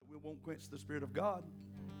won't quench the Spirit of God.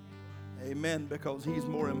 Amen, because He's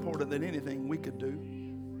more important than anything we could do.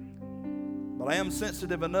 But I am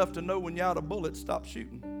sensitive enough to know when you're out of bullets, stop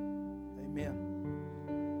shooting.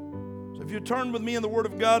 Amen. So if you turn with me in the Word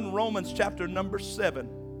of God in Romans chapter number 7.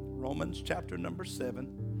 Romans chapter number 7.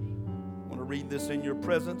 I want to read this in your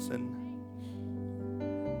presence, and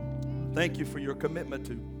thank you for your commitment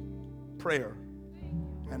to prayer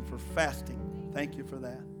and for fasting. Thank you for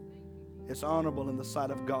that. It's honorable in the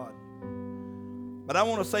sight of God. But I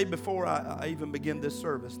want to say before I even begin this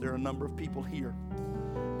service, there are a number of people here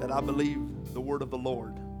that I believe the word of the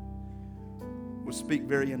Lord will speak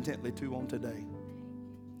very intently to on today.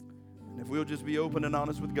 And if we'll just be open and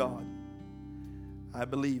honest with God, I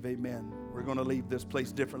believe, amen, we're going to leave this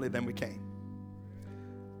place differently than we came.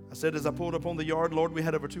 I said as I pulled up on the yard, Lord, we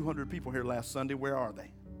had over 200 people here last Sunday. Where are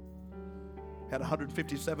they? Had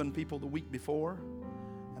 157 people the week before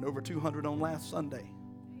and over 200 on last Sunday.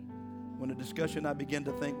 When the discussion, I began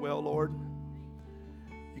to think, well, Lord,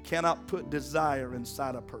 you cannot put desire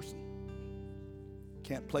inside a person.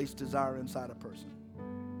 Can't place desire inside a person.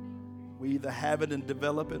 We either have it and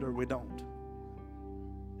develop it or we don't.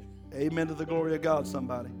 Amen to the glory of God,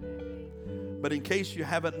 somebody. But in case you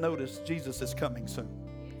haven't noticed, Jesus is coming soon.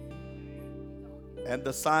 And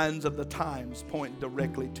the signs of the times point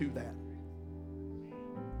directly to that.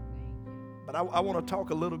 But I want to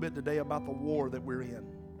talk a little bit today about the war that we're in.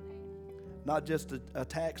 Not just the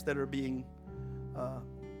attacks that are being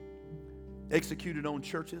executed on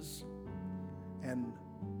churches and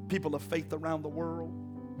people of faith around the world.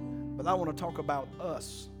 But I want to talk about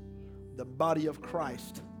us, the body of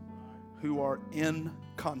Christ, who are in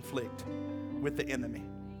conflict with the enemy.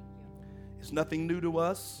 It's nothing new to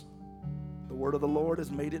us. The word of the Lord has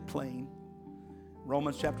made it plain.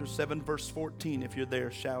 Romans chapter 7, verse 14. If you're there,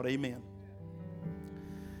 shout amen.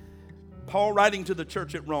 Paul, writing to the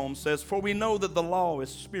church at Rome, says, "For we know that the law is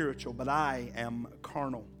spiritual, but I am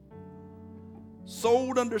carnal,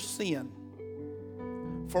 sold under sin.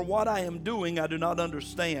 For what I am doing I do not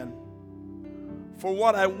understand. For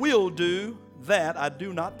what I will do, that I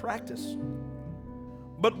do not practice.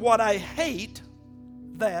 But what I hate,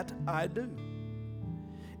 that I do.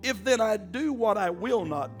 If then I do what I will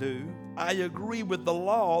not do, I agree with the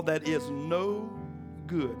law that is no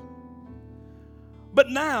good. But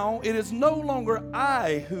now it is no longer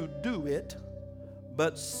I who do it,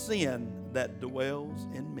 but sin that dwells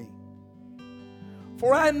in me.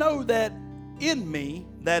 For I know that in me,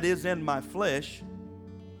 that is in my flesh,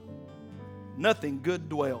 nothing good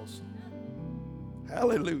dwells."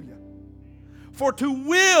 Hallelujah. "For to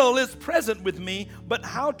will is present with me, but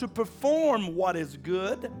how to perform what is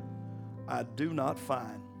good, I do not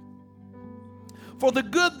find. For the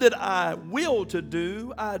good that I will to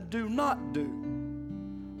do, I do not do.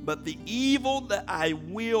 But the evil that I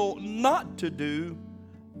will not to do,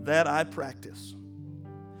 that I practice.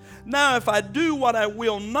 Now if I do what I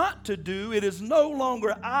will not to do, it is no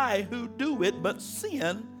longer I who do it, but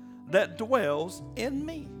sin that dwells in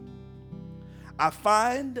me. I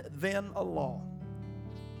find then a law,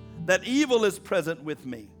 that evil is present with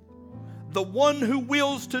me, the one who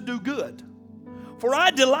wills to do good. For I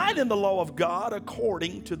delight in the law of God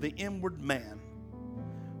according to the inward man.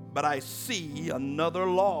 But I see another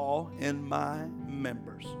law in my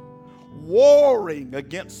members, warring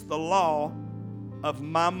against the law of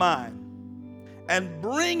my mind, and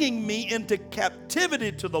bringing me into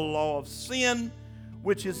captivity to the law of sin,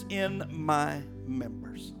 which is in my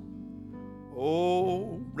members.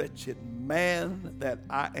 Oh, wretched man that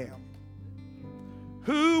I am,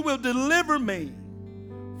 who will deliver me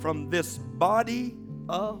from this body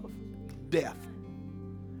of death?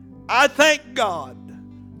 I thank God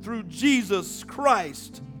through Jesus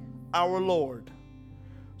Christ our Lord.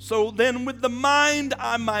 So then with the mind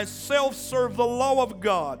I myself serve the law of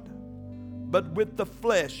God, but with the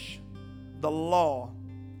flesh the law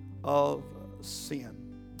of sin."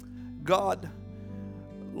 God,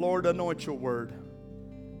 Lord, anoint your word.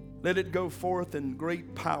 Let it go forth in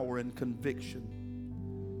great power and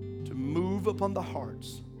conviction to move upon the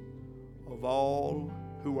hearts of all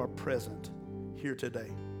who are present here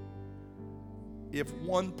today. If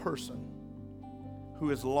one person who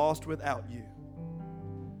is lost without you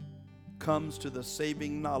comes to the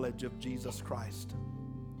saving knowledge of Jesus Christ,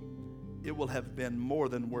 it will have been more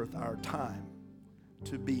than worth our time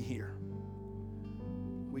to be here.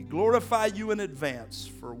 We glorify you in advance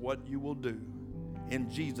for what you will do. In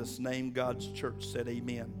Jesus' name, God's church said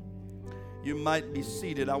amen. You might be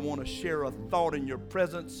seated. I want to share a thought in your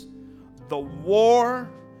presence. The war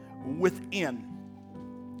within.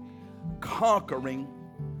 Conquering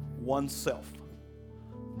oneself.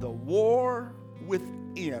 The war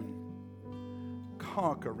within.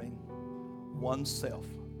 conquering oneself.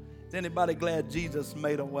 Is anybody glad Jesus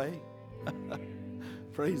made a way?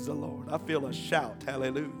 Praise the Lord. I feel a shout.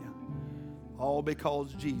 Hallelujah. All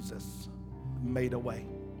because Jesus made a way.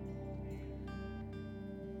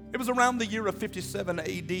 It was around the year of 57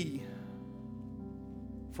 AD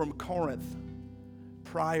from Corinth,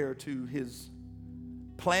 prior to his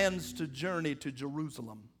plans to journey to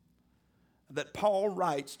Jerusalem, that Paul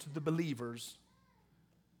writes to the believers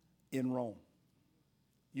in Rome.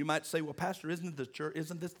 You might say, well, Pastor, isn't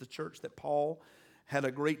this the church that Paul had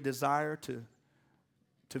a great desire to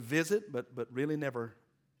visit, but really never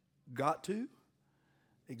got to?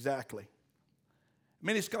 Exactly.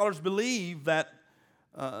 Many scholars believe that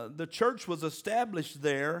the church was established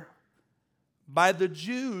there by the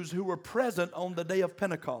Jews who were present on the day of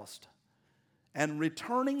Pentecost. And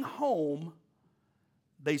returning home,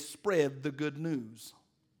 they spread the good news.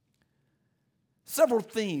 Several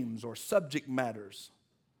themes or subject matters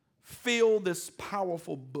fill this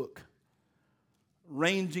powerful book,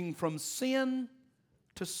 ranging from sin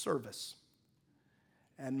to service.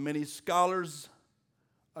 And many scholars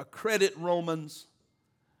accredit Romans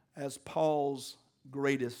as Paul's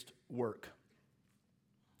greatest work.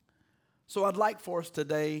 So I'd like for us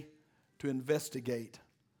today to investigate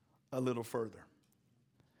a little further.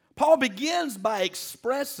 Paul begins by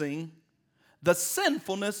expressing the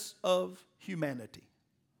sinfulness of humanity.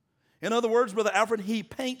 In other words, Brother Alfred, he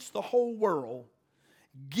paints the whole world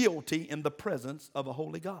guilty in the presence of a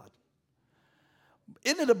holy God.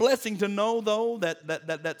 Isn't it a blessing to know, though,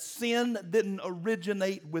 that sin didn't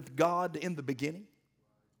originate with God in the beginning?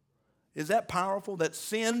 Is that powerful, that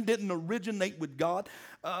sin didn't originate with God?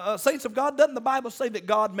 Saints of God, doesn't the Bible say that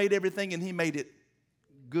God made everything and he made it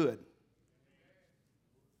good?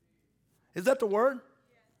 Is that the word?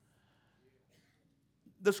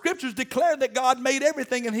 The scriptures declare that God made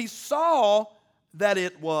everything and he saw that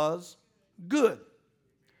it was good.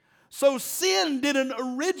 So sin didn't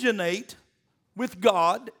originate with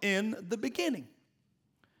God in the beginning,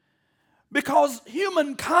 because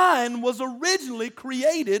humankind was originally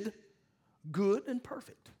created good and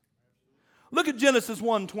perfect. Look at Genesis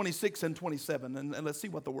 1:26 and 27, and let's see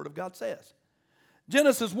what the Word of God says.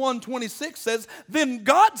 Genesis 1:26 says, "Then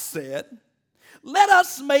God said, let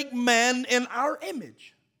us make man in our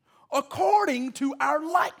image, according to our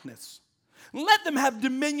likeness. Let them have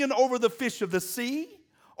dominion over the fish of the sea,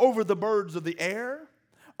 over the birds of the air,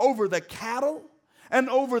 over the cattle, and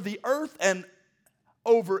over the earth, and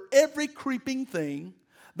over every creeping thing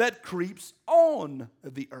that creeps on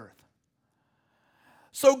the earth."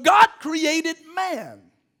 So God created man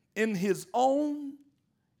in his own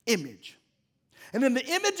image. And in the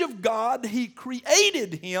image of God, he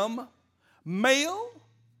created him, male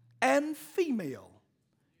and female.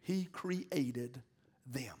 He created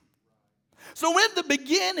them. So in the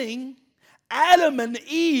beginning, Adam and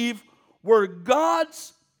Eve were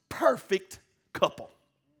God's perfect couple.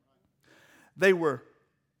 They were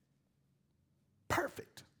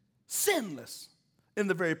perfect, sinless in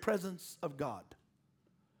the very presence of God.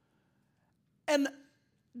 And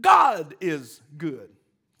God is good.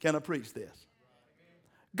 Can I preach this?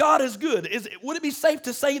 God is good. Would it be safe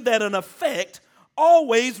to say that an effect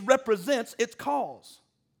always represents its cause?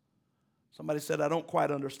 Somebody said, I don't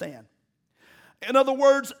quite understand. In other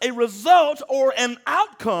words, a result or an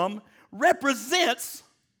outcome represents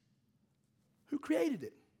who created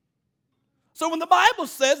it. So when the Bible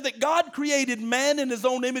says that God created man in his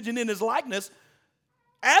own image and in his likeness,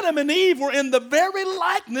 Adam and Eve were in the very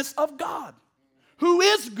likeness of God, who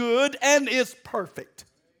is good and is perfect.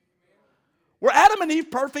 Were Adam and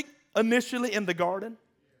Eve perfect initially in the garden?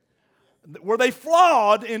 Were they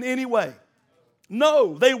flawed in any way?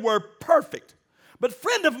 No, they were perfect. But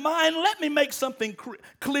friend of mine, let me make something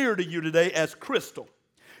clear to you today as crystal.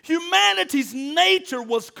 Humanity's nature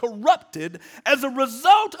was corrupted as a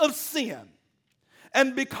result of sin.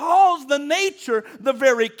 And because the nature, the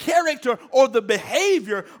very character or the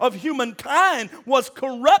behavior of humankind was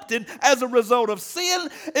corrupted as a result of sin,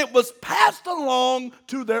 it was passed along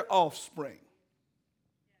to their offspring.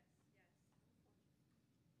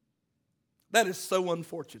 That is so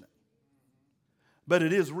unfortunate. But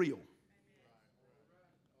it is real.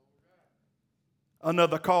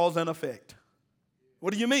 Another cause and effect.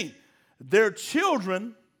 What do you mean? Their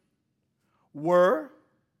children were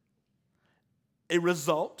a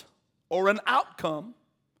result or an outcome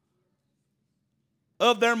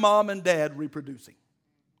of their mom and dad reproducing.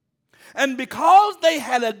 And because they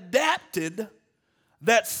had adapted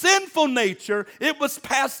that sinful nature, it was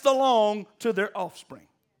passed along to their offspring.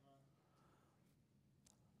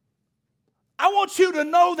 I want you to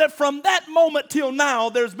know that from that moment till now,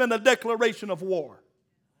 there's been a declaration of war.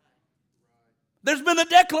 There's been a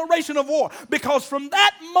declaration of war because from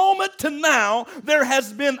that moment to now, there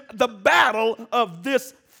has been the battle of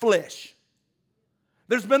this flesh.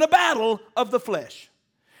 There's been a battle of the flesh.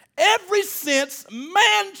 Ever since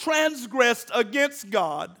man transgressed against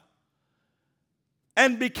God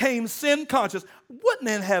and became sin conscious, wouldn't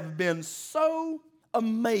it have been so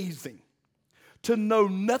amazing to know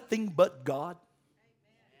nothing but God?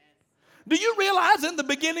 Do you realize in the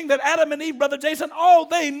beginning that Adam and Eve, Brother Jason, all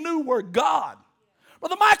they knew were God?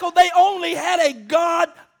 Brother Michael, they only had a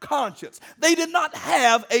God conscience. They did not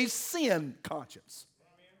have a sin conscience.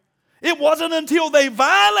 It wasn't until they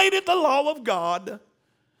violated the law of God,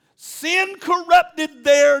 sin corrupted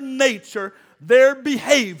their nature, their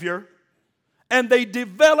behavior, and they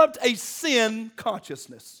developed a sin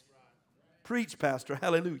consciousness. Preach, Pastor.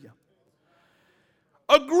 Hallelujah.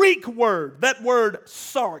 A Greek word, that word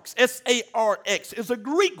sarx, S-A-R-X, is a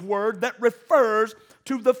Greek word that refers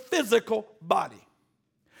to the physical body.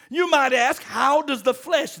 You might ask, how does the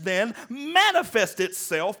flesh then manifest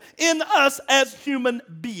itself in us as human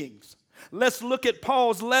beings? Let's look at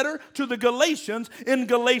Paul's letter to the Galatians in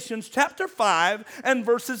Galatians chapter 5 and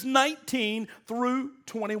verses 19 through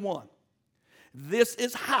 21. This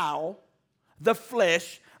is how the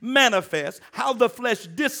flesh manifests, how the flesh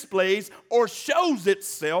displays or shows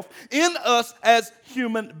itself in us as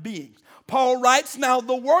human beings. Paul writes, now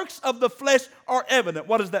the works of the flesh are evident.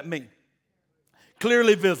 What does that mean?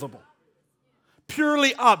 Clearly visible,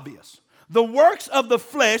 purely obvious. The works of the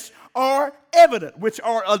flesh are evident, which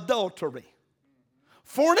are adultery,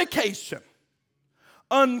 fornication,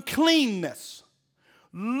 uncleanness,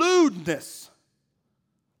 lewdness,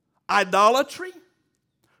 idolatry,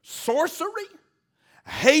 sorcery,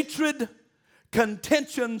 hatred,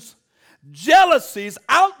 contentions, jealousies,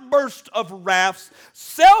 outbursts of wraths,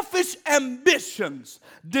 selfish ambitions,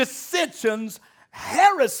 dissensions,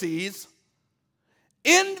 heresies,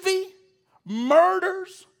 envy,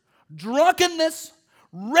 murders, drunkenness,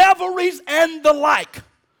 revelries, and the like,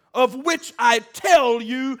 of which I tell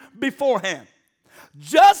you beforehand,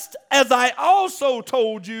 just as I also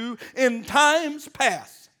told you in times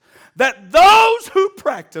past, that those who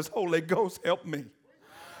practice, Holy Ghost, help me.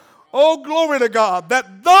 Oh, glory to God,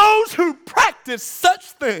 that those who practice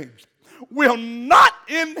such things will not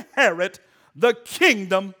inherit the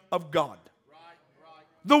kingdom of God.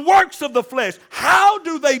 The works of the flesh, how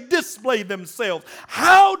do they display themselves?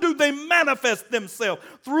 How do they manifest themselves?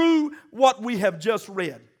 Through what we have just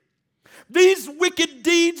read. These wicked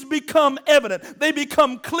deeds become evident. They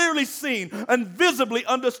become clearly seen and visibly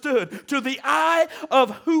understood to the eye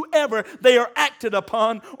of whoever they are acted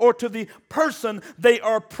upon or to the person they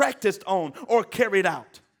are practiced on or carried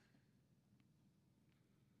out.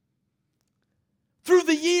 Through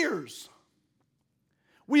the years,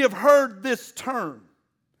 we have heard this term,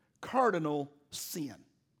 cardinal sin.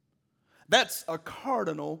 That's a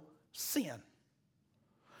cardinal sin.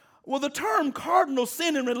 Well, the term cardinal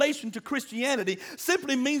sin in relation to Christianity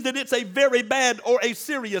simply means that it's a very bad or a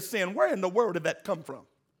serious sin. Where in the world did that come from?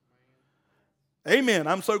 Amen.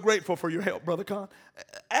 I'm so grateful for your help, Brother Con.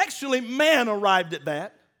 Actually, man arrived at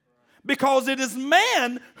that because it is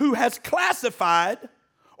man who has classified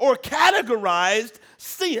or categorized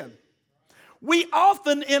sin. We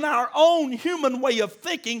often, in our own human way of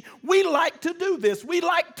thinking, we like to do this. We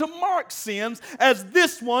like to mark sins as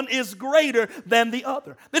this one is greater than the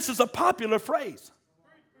other. This is a popular phrase.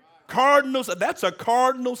 Cardinal, that's a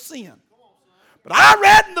cardinal sin. But I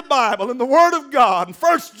read in the Bible, in the Word of God, in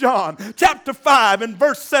 1 John chapter 5 and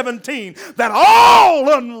verse 17, that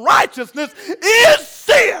all unrighteousness is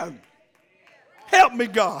sin. Help me,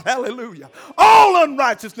 God. Hallelujah. All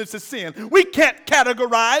unrighteousness is sin. We can't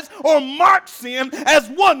categorize or mark sin as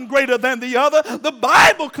one greater than the other. The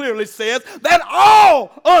Bible clearly says that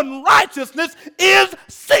all unrighteousness is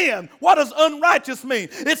sin. What does unrighteous mean?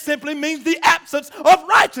 It simply means the absence of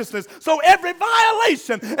righteousness. So every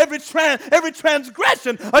violation, every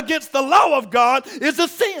transgression against the law of God is a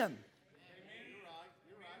sin.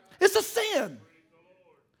 It's a sin.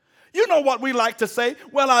 You know what we like to say?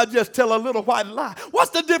 Well, I'll just tell a little white lie.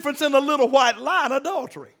 What's the difference in a little white lie and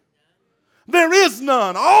adultery? There is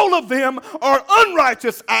none. All of them are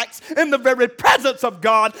unrighteous acts in the very presence of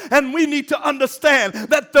God, and we need to understand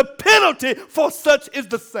that the penalty for such is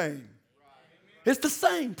the same. It's the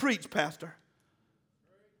same. Preach, Pastor.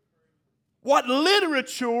 What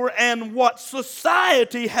literature and what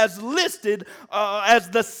society has listed as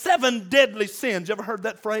the 7 deadly sins. You ever heard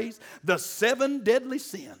that phrase? The 7 deadly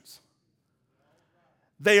sins.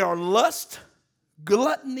 They are lust,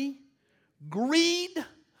 gluttony, greed,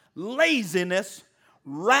 laziness,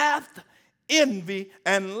 wrath, envy,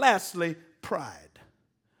 and lastly, pride.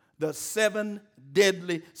 The 7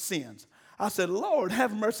 deadly sins. I said, Lord,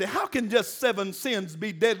 have mercy. How can just 7 sins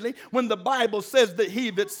be deadly when the Bible says that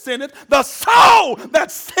he that sinneth, the soul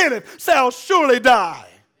that sinneth shall surely die?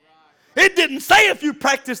 It didn't say if you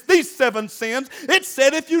practice these 7 sins. It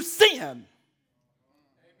said if you sin.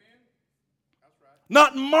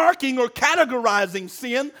 Not marking or categorizing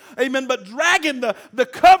sin, amen, but dragging the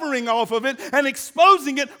covering off of it and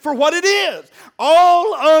exposing it for what it is.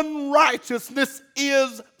 All unrighteousness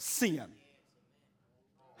is sin.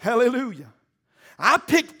 Hallelujah. I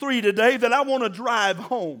picked 3 today that I want to drive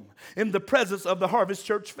home in the presence of the Harvest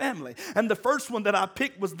Church family. And the first one that I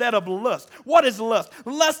picked was that of lust. What is lust?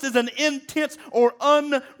 Lust is an intense or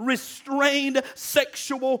unrestrained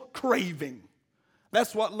sexual craving.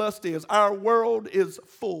 That's what lust is. Our world is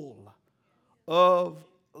full of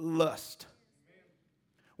lust.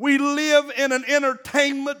 We live in an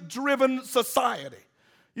entertainment-driven society.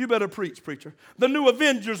 You better preach, preacher. The new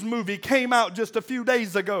Avengers movie came out just a few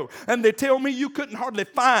days ago, and they tell me you couldn't hardly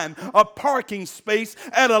find a parking space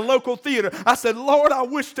at a local theater. I said, Lord, I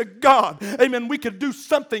wish to God, amen, we could do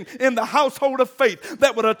something in the household of faith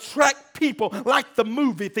that would attract people like the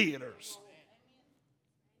movie theaters.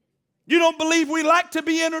 You don't believe we like to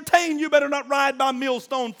be entertained? You better not ride by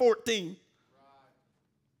Millstone 14.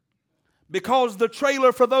 Because the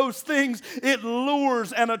trailer for those things, it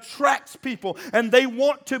lures and attracts people, and they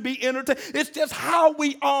want to be entertained. It's just how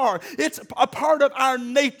we are. It's a part of our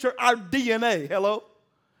nature, our DNA. Hello?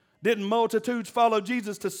 Didn't multitudes follow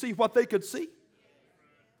Jesus to see what they could see?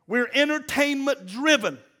 We're entertainment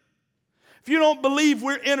driven. If you don't believe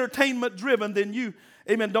we're entertainment driven, then you,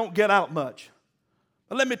 amen, don't get out much.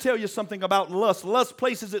 But let me tell you something about lust. Lust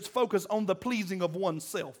places its focus on the pleasing of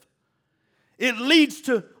oneself. It leads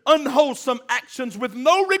to unwholesome actions with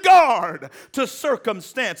no regard to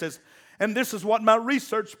circumstances. And this is what my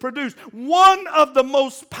research produced. One of the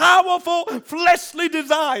most powerful fleshly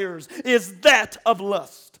desires is that of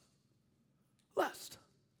lust. Lust.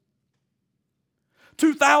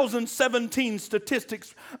 2017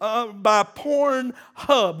 statistics by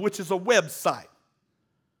Pornhub, which is a website.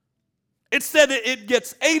 It said it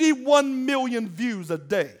gets 81 million views a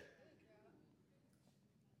day.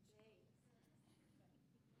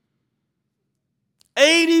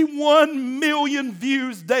 $81 million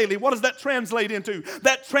views daily. What does that translate into?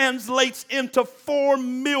 That translates into 4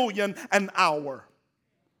 million an hour.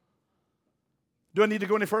 Do I need to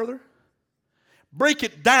go any further? Break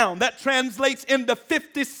it down. That translates into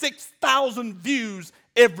 56,000 views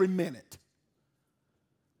every minute.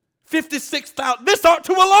 56,000. This ought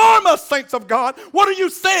to alarm us, saints of God. What are you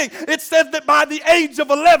saying? It says that by the age of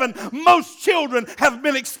 11, most children have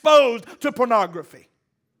been exposed to pornography.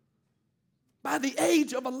 By the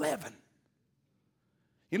age of 11.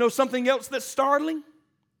 You know something else that's startling?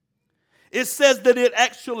 It says that it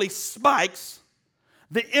actually spikes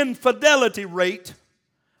the infidelity rate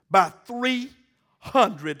by 300%.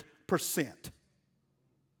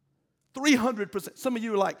 300%. Some of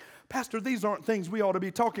you are like, Pastor, these aren't things we ought to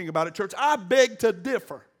be talking about at church. I beg to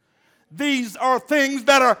differ. These are things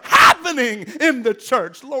that are happening in the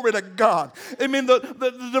church. Glory to God. I mean, the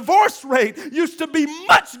divorce rate used to be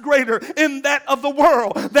much greater in that of the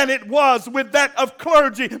world than it was with that of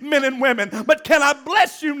clergy, men and women. But can I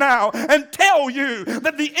bless you now and tell you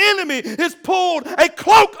that the enemy has pulled a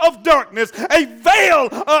cloak of darkness, a veil,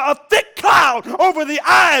 a thick cloud over the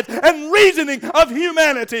eyes and reasoning of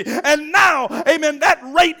humanity. And now, amen, that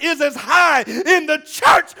rate is as high in the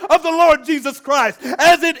church of the Lord Jesus Christ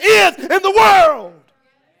as it is in the world.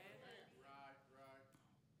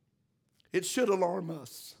 It should alarm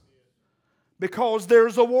us because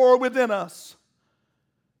there's a war within us.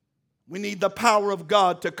 We need the power of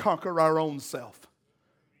God to conquer our own self.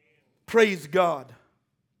 Praise God.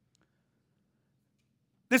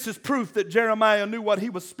 This is proof that Jeremiah knew what he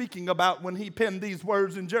was speaking about when he penned these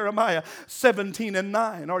words in Jeremiah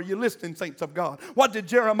 17:9. Are you listening, saints of God? What did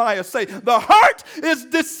Jeremiah say? The heart is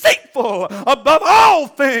deceitful above all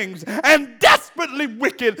things and desperately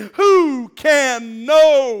wicked. Who can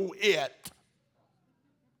know it?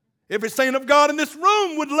 Every saint of God in this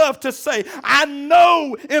room would love to say, I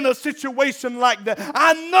know in a situation like that.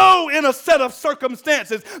 I know in a set of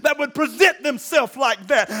circumstances that would present themselves like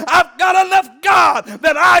that. I've got enough God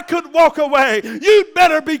that I could walk away. You'd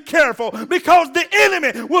better be careful because the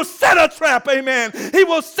enemy will set a trap, amen. He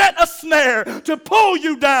will set a snare to pull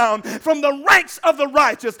you down from the ranks of the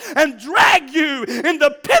righteous and drag you in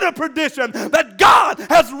the pit of perdition that God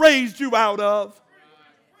has raised you out of.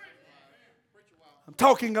 I'm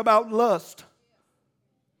talking about lust.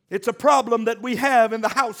 It's a problem that we have in the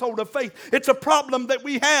household of faith. It's a problem that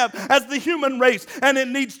we have as the human race, and it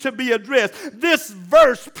needs to be addressed. This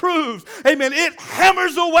verse proves, amen, it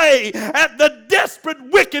hammers away at the desperate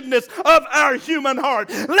wickedness of our human heart.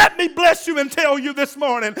 Let me bless you and tell you this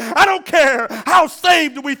morning, I don't care how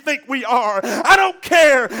saved we think we are. I don't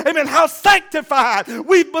care, amen, how sanctified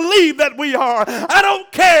we believe that we are. I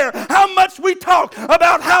don't care how much we talk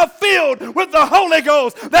about how filled with the Holy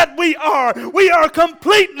Ghost that we are. We are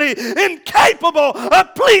completely incapable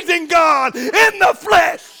of pleasing God in the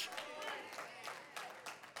flesh.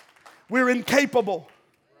 We're incapable.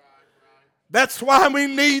 That's why we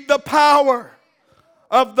need the power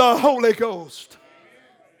of the Holy Ghost.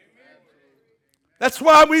 That's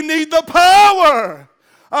why we need the power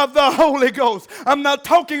of the Holy Ghost. I'm not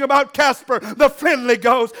talking about Casper, the friendly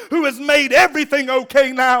ghost, who has made everything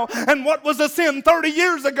okay now. And what was a sin 30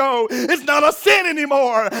 years ago is not a sin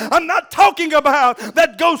anymore. I'm not talking about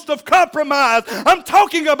that ghost of compromise. I'm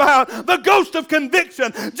talking about the ghost of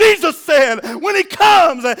conviction. Jesus said when he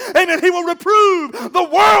comes, amen, he will reprove the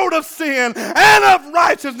world of sin and of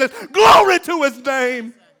righteousness. Glory to his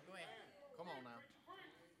name. Come on now.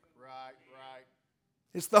 Right.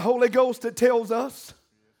 It's the Holy Ghost that tells us,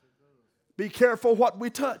 be careful what we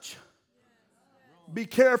touch. Be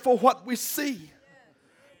careful what we see.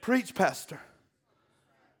 Preach, Pastor.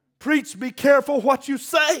 Preach, be careful what you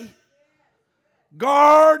say.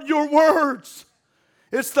 Guard your words.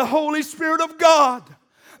 It's the Holy Spirit of God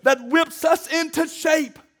that whips us into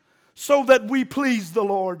shape so that we please the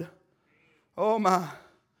Lord. Oh my.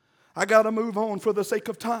 I got to move on for the sake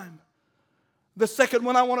of time. The second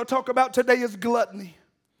one I want to talk about today is gluttony.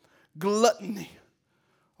 Gluttony.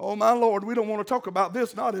 Oh, my Lord, we don't want to talk about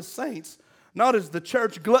this, not as saints, not as the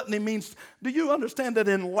church. Gluttony means, do you understand that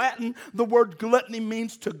in Latin, the word gluttony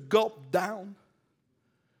means to gulp down?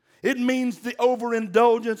 It means the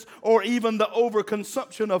overindulgence or even the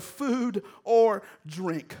overconsumption of food or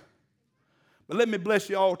drink. But let me bless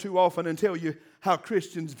you all too often and tell you how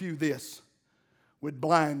Christians view this with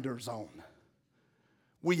blinders on.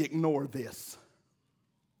 We ignore this.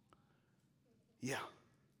 Yeah.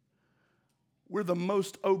 We're the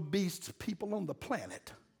most obese people on the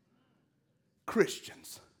planet.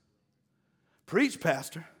 Christians. Preach,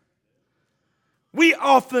 Pastor. We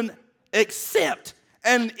often accept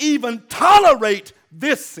and even tolerate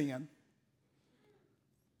this sin.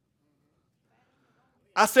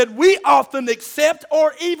 I said we often accept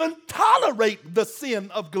or even tolerate the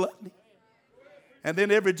sin of gluttony. And then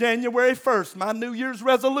every January 1st, my New Year's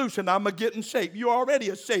resolution, I'm going to get in shape. You're already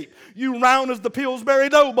in shape. You round as the Pillsbury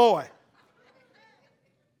Doughboy.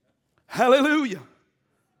 Hallelujah.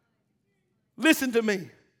 Listen to me.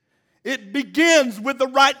 It begins with the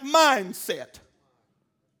right mindset.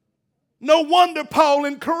 No wonder Paul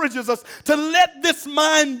encourages us to let this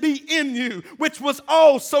mind be in you, which was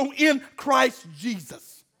also in Christ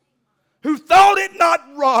Jesus, who thought it not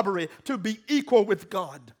robbery to be equal with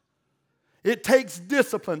God. It takes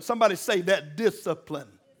discipline. Somebody say that, discipline.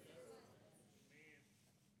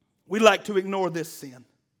 We like to ignore this sin.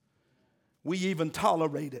 We even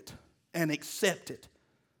tolerate it and accept it.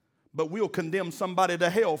 But we'll condemn somebody to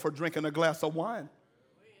hell for drinking a glass of wine.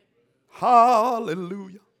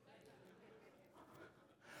 Hallelujah.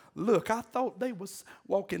 Look, I thought they was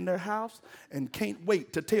walking their house and can't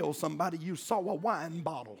wait to tell somebody you saw a wine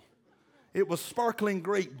bottle. It was sparkling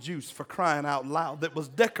grape juice, for crying out loud, that was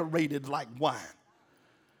decorated like wine.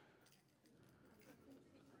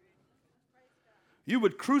 You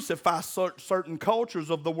would crucify certain cultures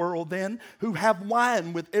of the world then who have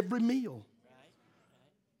wine with every meal.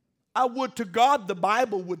 I would to God the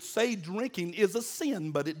Bible would say drinking is a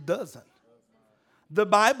sin, but it doesn't. The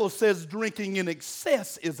Bible says drinking in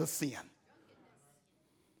excess is a sin.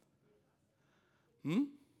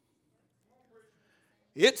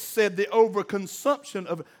 It said the overconsumption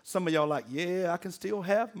of, some of y'all like, yeah, I can still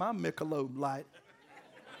have my Michelob Light.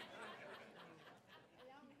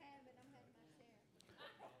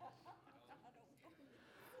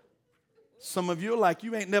 Some of you are like,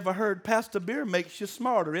 you ain't never heard Pastor Beer makes you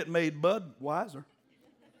smarter. It made Bud wiser.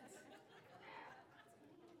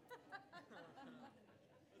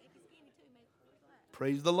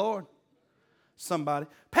 Praise the Lord. Somebody,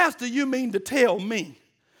 Pastor, you mean to tell me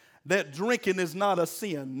that drinking is not a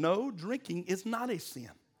sin? No, drinking is not a sin.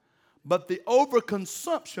 But the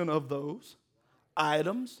overconsumption of those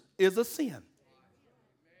items is a sin.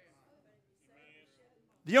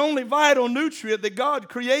 The only vital nutrient that God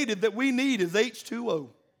created that we need is H2O,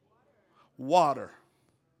 water.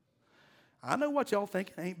 I know what y'all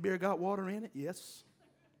thinking. Ain't beer got water in it? Yes.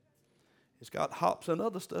 It's got hops and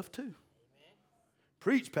other stuff too.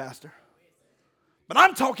 Preach, Pastor. But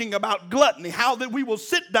I'm talking about gluttony, how that we will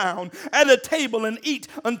sit down at a table and eat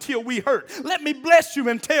until we hurt. Let me bless you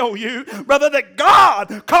and tell you, brother, that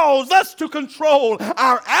God calls us to control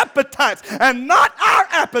our appetites and not our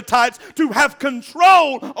appetites to have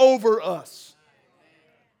control over us.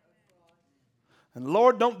 And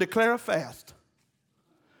Lord, don't declare a fast,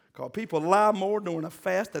 because people lie more during a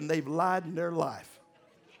fast than they've lied in their life.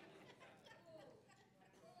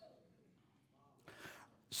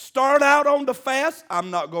 Start out on the fast. I'm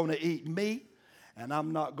not going to eat meat, and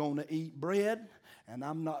I'm not going to eat bread, and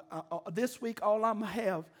I'm not. This week, all I'm going to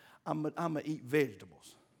have, I'm going to eat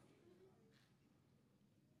vegetables.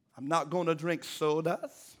 I'm not going to drink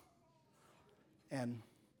sodas, and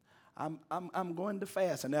I'm going to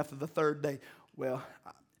fast. And after the third day, well,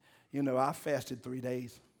 I fasted 3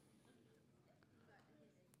 days.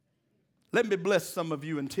 Let me bless some of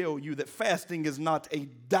you and tell you that fasting is not a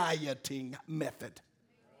dieting method.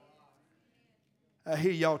 I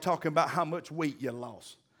hear y'all talking about how much weight you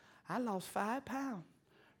lost. I lost 5 pounds.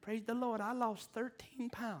 Praise the Lord, I lost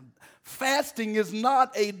 13 pounds. Fasting is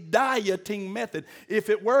not a dieting method.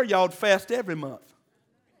 If it were, y'all'd fast every month.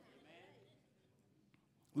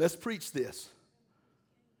 Let's preach this.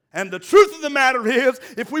 And the truth of the matter is,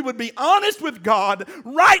 if we would be honest with God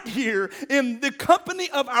right here in the company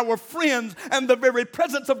of our friends and the very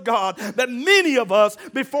presence of God, that many of us,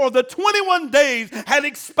 before the 21 days had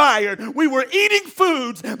expired, we were eating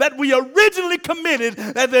foods that we originally committed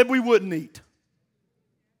that we wouldn't eat.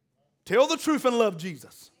 Tell the truth and love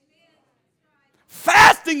Jesus.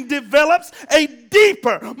 Fasting develops a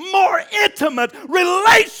deeper, more intimate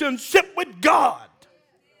relationship with God.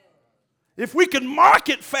 If we could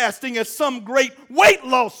market fasting as some great weight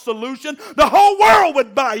loss solution, the whole world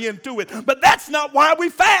would buy into it. But that's not why we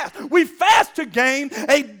fast. We fast to gain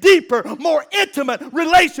a deeper, more intimate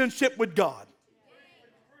relationship with God.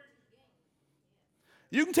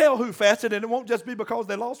 You can tell who fasted, and it won't just be because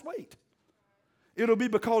they lost weight. It'll be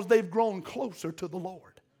because they've grown closer to the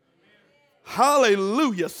Lord.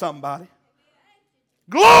 Hallelujah, somebody.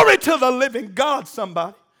 Glory to the living God,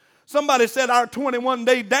 somebody. Somebody said our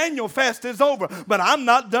 21-day Daniel fast is over, but I'm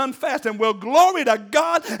not done fasting. Well, glory to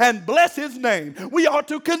God and bless his name. We ought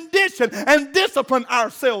to condition and discipline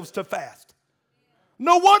ourselves to fast.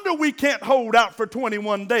 No wonder we can't hold out for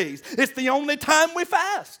 21 days. It's the only time we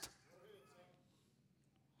fast.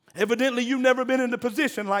 Evidently, you've never been in a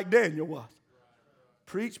position like Daniel was.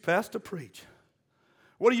 Preach, pastor, preach.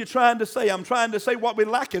 What are you trying to say? I'm trying to say what we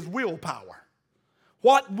lack is willpower.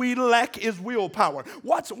 What we lack is willpower.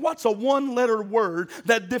 What's a one-letter word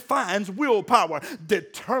that defines willpower?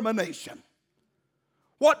 Determination.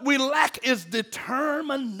 What we lack is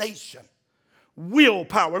determination.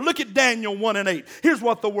 Willpower. Look at Daniel 1:8. Here's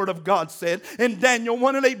what the word of God said in Daniel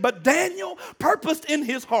 1:8. But Daniel purposed in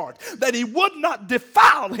his heart that he would not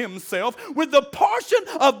defile himself with the portion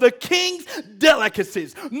of the king's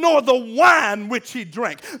delicacies, nor the wine which he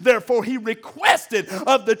drank. Therefore he requested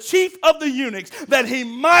of the chief of the eunuchs that he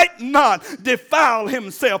might not defile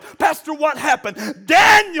himself. Pastor, what happened?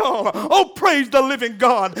 Daniel, oh praise the living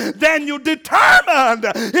God, Daniel determined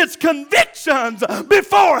his convictions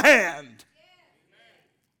beforehand.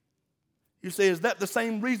 You say, is that the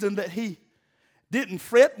same reason that he didn't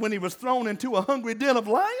fret when he was thrown into a hungry den of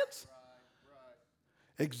lions?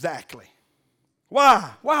 Right. Exactly.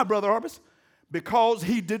 Why? Why, Brother Arbus? Because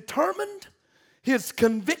he determined his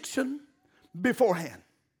conviction beforehand.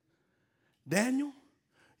 Daniel,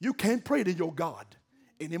 you can't pray to your God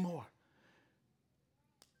anymore.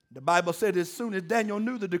 The Bible said as soon as Daniel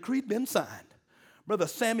knew the decree had been signed, Brother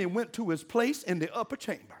Sammy went to his place in the upper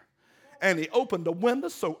chamber. And he opened the window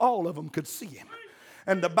so all of them could see him.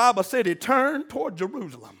 And the Bible said he turned toward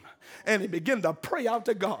Jerusalem. And he began to pray out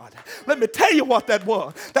to God. Let me tell you what that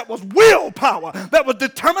was. That was willpower. That was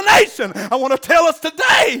determination. I want to tell us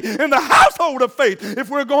today in the household of faith, if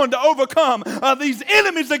we're going to overcome these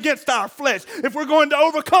enemies against our flesh, if we're going to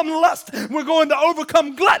overcome lust, we're going to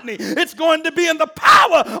overcome gluttony, it's going to be in the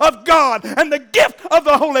power of God and the gift of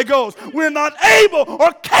the Holy Ghost. We're not able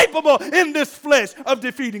or capable in this flesh of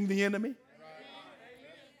defeating the enemy.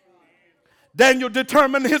 Daniel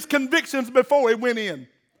determined his convictions before he went in.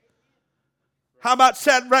 How about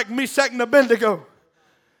Shadrach, Meshach, and Abednego?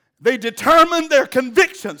 They determined their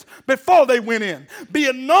convictions before they went in. Be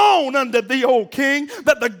it known unto thee, O king,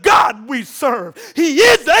 that the God we serve, he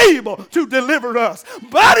is able to deliver us.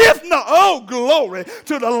 But if not, oh, glory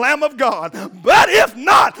to the Lamb of God. But if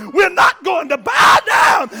not, we're not going to bow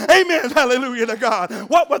down. Amen. Hallelujah to God.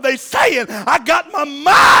 What were they saying? I got my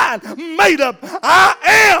mind made up.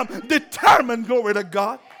 I am determined. Glory to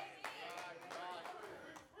God.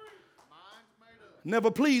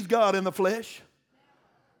 Never please God in the flesh.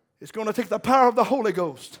 It's going to take the power of the Holy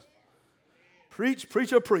Ghost. Preach,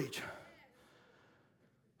 preacher, preach.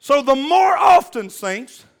 So the more often,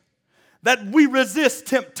 saints, that we resist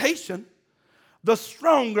temptation, the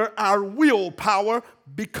stronger our willpower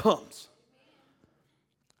becomes.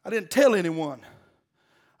 I didn't tell anyone.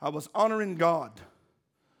 I was honoring God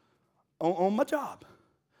on my job.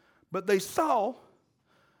 But they saw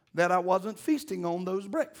that I wasn't feasting on those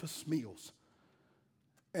breakfast meals.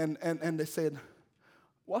 And they said,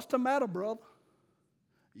 "What's the matter, brother?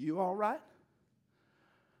 You all right?"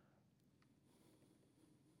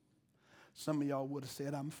 Some of y'all would have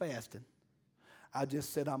said, "I'm fasting." I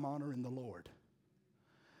just said, "I'm honoring the Lord."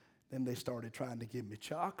 Then they started trying to give me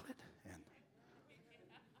chocolate. And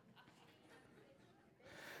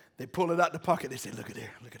they pull it out the pocket. They say, "Look at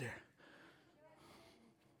there, look at there."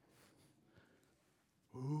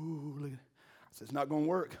 Ooh, look at it. I said, "It's not going to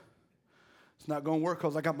work. It's not going to work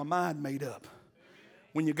because I got my mind made up."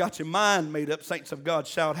 When you got your mind made up, saints of God,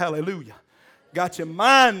 shout hallelujah. Got your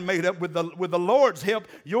mind made up with the Lord's help,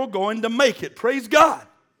 you're going to make it. Praise God.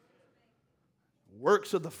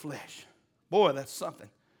 Works of the flesh. Boy, that's something.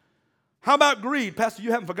 How about greed? Pastor,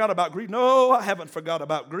 you haven't forgot about greed. No, I haven't forgot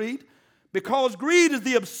about greed. Because greed is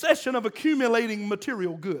the obsession of accumulating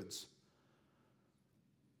material goods.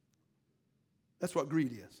 That's what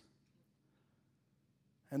greed is.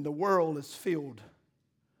 And the world is filled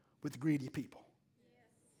with greedy people.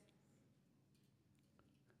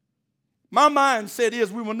 My mindset is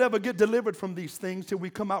we will never get delivered from these things till we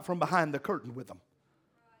come out from behind the curtain with them.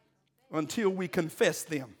 Until we confess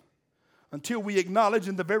them. Until we acknowledge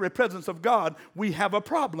in the very presence of God we have a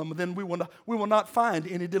problem, then we will not find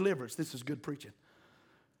any deliverance. This is good preaching.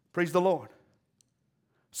 Praise the Lord.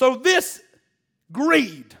 So this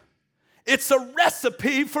greed, it's a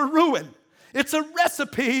recipe for ruin. It's a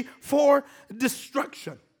recipe for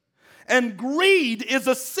destruction. And greed is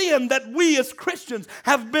a sin that we as Christians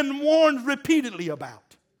have been warned repeatedly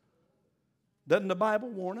about. Doesn't the Bible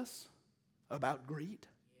warn us about greed?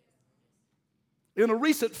 In a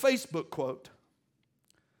recent Facebook quote,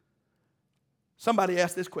 somebody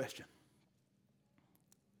asked this question: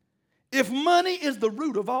 if money is the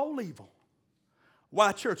root of all evil,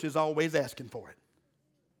 why church is always asking for it?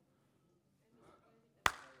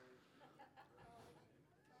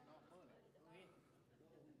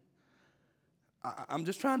 I'm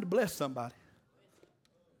just trying to bless somebody.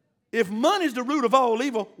 If money is the root of all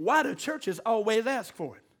evil, why do churches always ask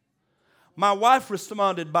for it? My wife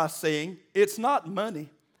responded by saying, it's not money,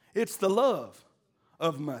 it's the love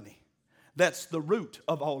of money. That's the root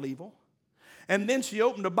of all evil. And then she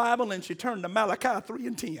opened the Bible and she turned to Malachi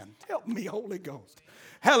 3:10. Help me, Holy Ghost.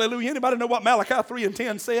 Hallelujah. Anybody know what Malachi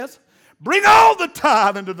 3:10 says? Bring all the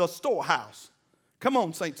tithe into the storehouse. Come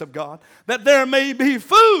on, saints of God, that there may be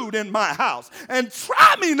food in my house. And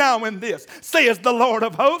try me now in this, says the Lord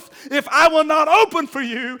of hosts, if I will not open for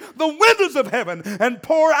you the windows of heaven and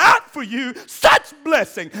pour out for you such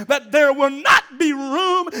blessing that there will not be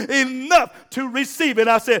room enough to receive it.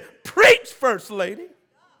 I said, preach, First Lady.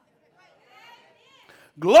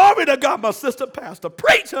 Glory to God, my sister pastor.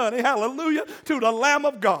 Preach, honey, hallelujah, to the Lamb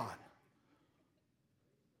of God.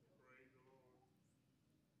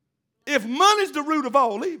 If money's the root of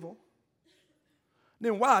all evil,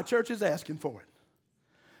 then why church is asking for it?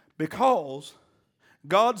 Because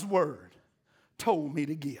God's word told me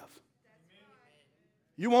to give.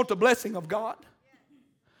 You want the blessing of God?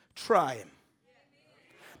 Try him.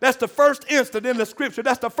 That's the first instant in the scripture.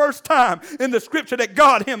 That's the first time in the scripture that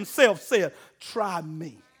God himself said, try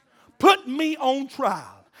me. Put me on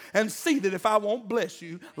trial and see that if I won't bless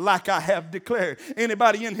you like I have declared.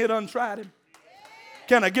 Anybody in here done tried him?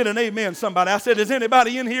 Can I get an amen, somebody? I said, has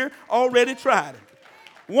anybody in here already tried it?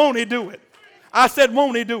 Won't he do it? I said,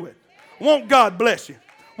 won't he do it? Won't God bless you?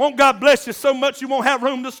 Won't God bless you so much you won't have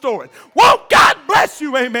room to store it? Won't God bless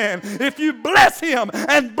you, amen, if you bless him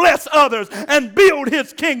and bless others and build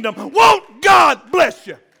his kingdom? Won't God bless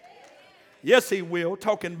you? Yes, he will.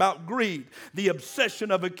 Talking about greed, the obsession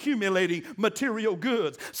of accumulating material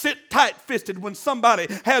goods. Sit tight-fisted when somebody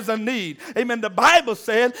has a need. Amen. The Bible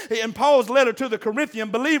said in Paul's letter to the Corinthian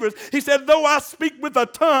believers, he said, though I speak with the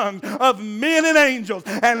tongue of men and angels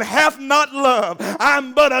and have not love,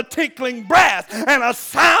 I'm but a tinkling brass and a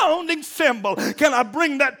sounding cymbal. Can I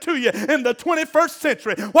bring that to you in the 21st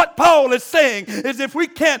century? What Paul is saying is if we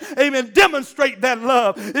can't, amen, demonstrate that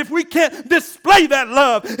love, if we can't display that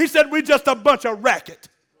love, he said we just a bunch of racket.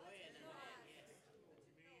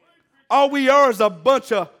 All we are is a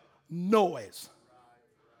bunch of noise.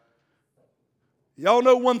 Y'all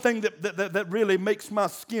know one thing that really makes my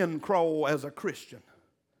skin crawl as a Christian.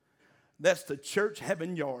 That's the church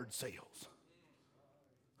having yard sales.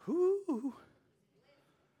 Whoo.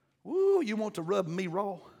 Woo, you want to rub me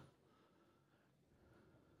raw?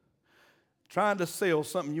 Trying to sell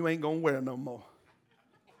something you ain't going to wear no more.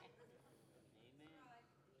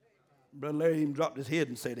 Brother Larry even dropped his head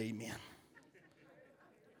and said amen.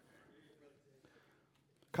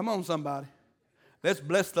 Come on, somebody. Let's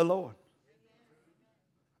bless the Lord.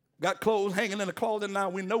 Got clothes hanging in the closet now.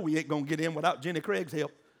 We know we ain't going to get in without Jenny Craig's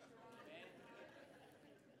help.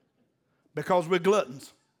 Because we're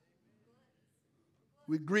gluttons.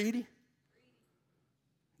 We're greedy.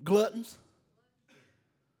 Gluttons.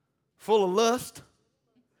 Full of lust.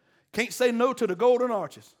 Can't say no to the golden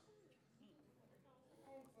arches.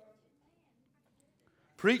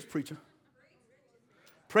 Preach, preacher.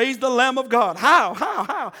 Praise the Lamb of God.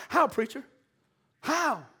 How, preacher?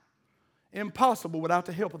 How? Impossible without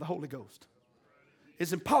the help of the Holy Ghost.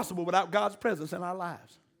 It's impossible without God's presence in our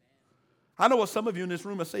lives. I know what some of you in this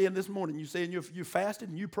room are saying this morning. You're saying you fasted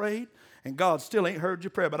and you prayed, and God still ain't heard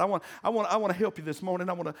your prayer. But I want to help you this morning.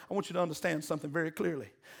 I want you to understand something very clearly.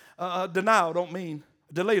 Delay don't mean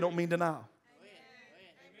denial.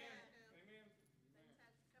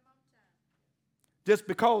 Just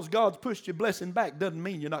because God's pushed your blessing back doesn't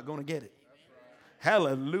mean you're not going to get it.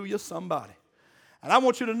 Hallelujah, somebody. And I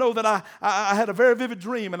want you to know that I had a very vivid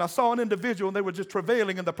dream, and I saw an individual, and they were just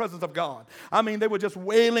travailing in the presence of God. I mean, they were just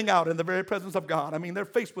wailing out in the very presence of God. I mean, their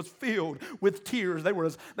face was filled with tears. They were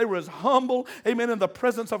as humble, amen, in the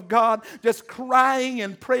presence of God, just crying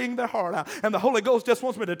and praying their heart out. And the Holy Ghost just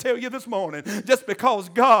wants me to tell you this morning, just because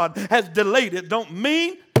God has delayed it don't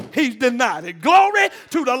mean He's denied it. Glory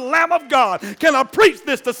to the Lamb of God. Can I preach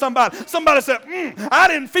this to somebody? Somebody said, I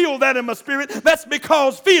didn't feel that in my spirit. That's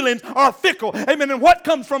because feelings are fickle. Amen. And what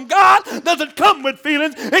comes from God doesn't come with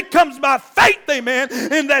feelings. It comes by faith, amen,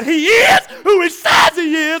 in that He is who He says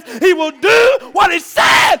He is. He will do what He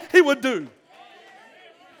said He would do.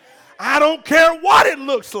 I don't care what it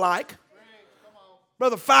looks like.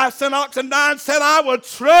 Brother 5 cent ox and 9 said, I will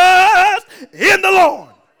trust in the Lord.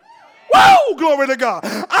 Whoa, glory to God.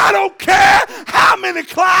 I don't care how many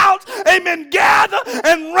clouds, amen, gather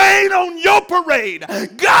and rain on your parade.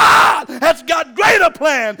 God has got greater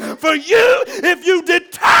plan for you if you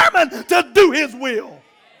determine to do His will.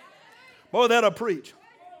 Boy, that'll preach.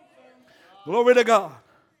 Glory to God.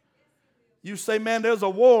 You say, man, there's a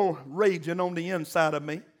war raging on the inside of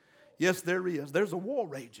me. Yes, there is. There's a war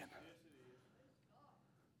raging.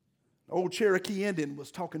 Old Cherokee Indian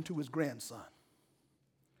was talking to his grandson.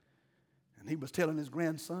 And he was telling his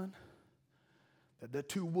grandson that there are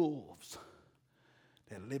two wolves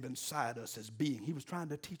that live inside us as being. He was trying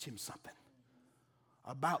to teach him something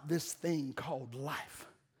about this thing called life.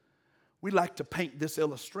 We like to paint this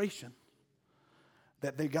illustration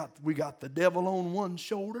that we got the devil on one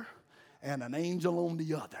shoulder and an angel on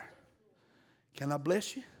the other. Can I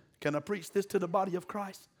bless you? Can I preach this to the body of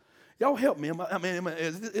Christ? Y'all help me.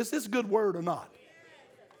 Is this a good word or not?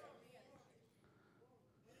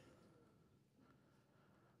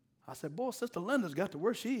 I said, boy, Sister Linda's got to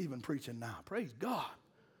where she even preaching now. Praise God.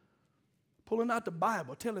 Pulling out the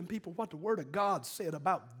Bible, telling people what the Word of God said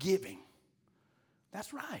about giving.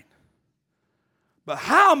 That's right. But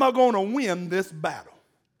how am I going to win this battle?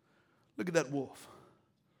 Look at that wolf.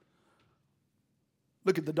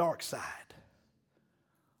 Look at the dark side.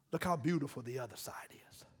 Look how beautiful the other side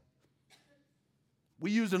is.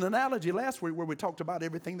 We used an analogy last week where we talked about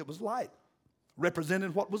everything that was light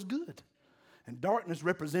represented what was good. And darkness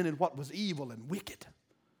represented what was evil and wicked.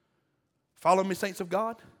 Follow me, saints of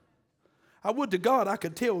God? I would to God I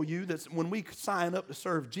could tell you that when we sign up to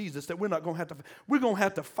serve Jesus that we're going to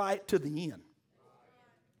have to fight to the end.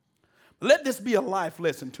 Let this be a life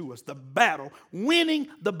lesson to us. The battle, winning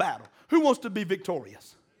the battle. Who wants to be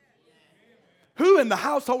victorious? Who in the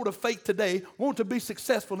household of faith today want to be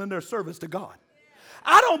successful in their service to God?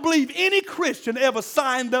 I don't believe any Christian ever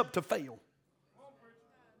signed up to fail.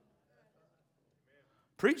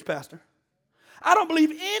 Preach, Pastor. I don't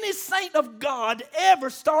believe any saint of God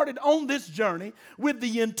ever started on this journey with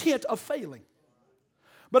the intent of failing.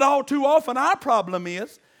 But all too often our problem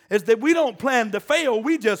is that we don't plan to fail,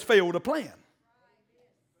 we just fail to plan.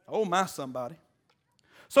 Oh my, somebody.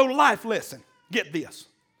 So life lesson, get this.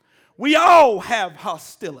 We all have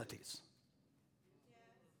hostilities.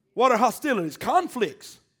 What are hostilities?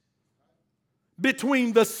 Conflicts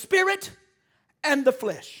between the spirit and the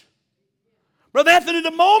flesh. Brother Anthony,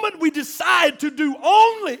 the moment we decide to do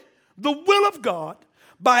only the will of God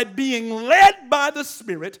by being led by the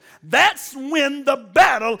Spirit, that's when the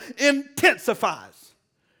battle intensifies.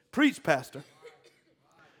 Preach, Pastor.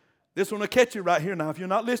 This one will catch you right here now. If you're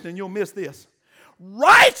not listening, you'll miss this.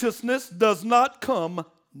 Righteousness does not come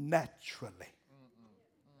naturally.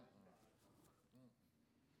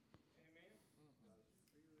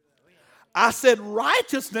 I said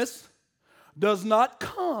righteousness does not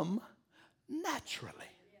come naturally.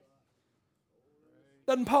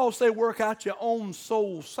 Doesn't Paul say work out your own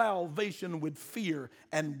soul salvation with fear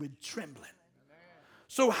and with trembling?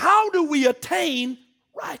 So how do we attain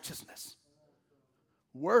righteousness?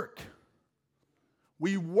 Work.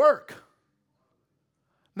 We work.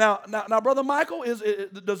 Now, Brother Michael,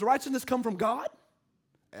 does righteousness come from God?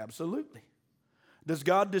 Absolutely. Does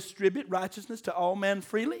God distribute righteousness to all men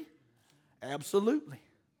freely? Absolutely.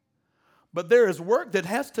 But there is work that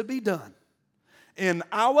has to be done in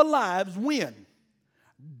our lives when?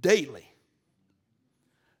 Daily.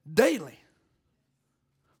 Daily.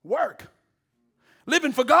 Work.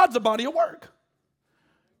 Living for God's a body of work.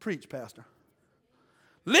 Preach, Pastor.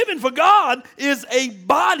 Living for God is a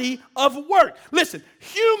body of work. Listen,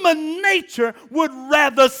 human nature would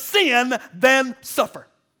rather sin than suffer.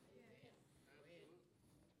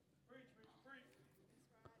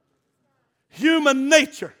 Human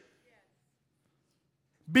nature,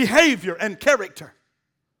 behavior, and character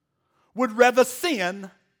would rather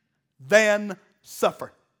sin than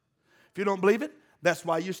suffer. If you don't believe it, that's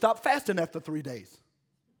why you stop fasting after 3 days.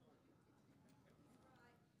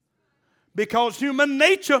 Because human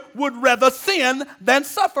nature would rather sin than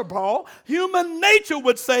suffer, Paul. Human nature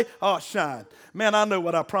would say, oh, shine. Man, I know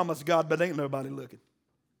what I promised God, but ain't nobody looking.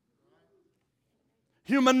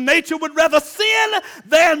 Human nature would rather sin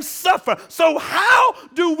than suffer. So how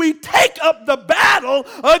do we take up the battle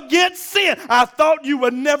against sin? I thought you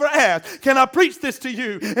would never ask. Can I preach this to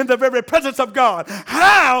you in the very presence of God?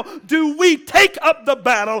 How do we take up the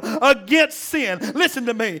battle against sin? Listen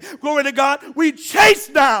to me. Glory to God. We chase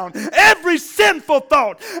down every sinful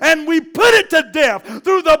thought and we put it to death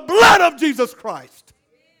through the blood of Jesus Christ.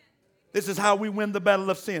 This is how we win the battle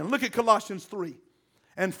of sin. Look at Colossians 3.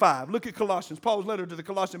 And 5. Look at Colossians, Paul's letter to the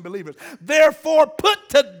Colossian believers. Therefore put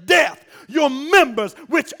to death your members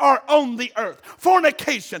which are on the earth.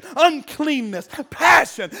 Fornication, uncleanness,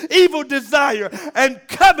 passion, evil desire, and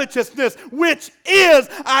covetousness, which is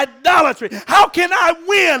idolatry. How can I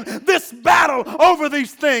win this battle over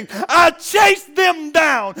these things? I chase them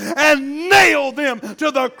down and nail them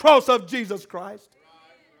to the cross of Jesus Christ.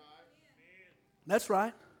 That's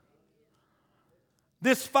right.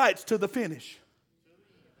 This fight's to the finish.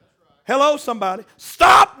 Hello, somebody.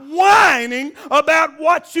 Stop whining about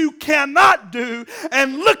what you cannot do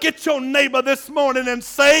and look at your neighbor this morning and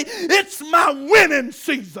say, it's my winning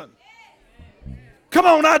season. Come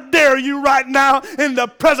on, I dare you right now in the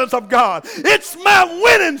presence of God. It's my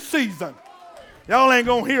winning season. Y'all ain't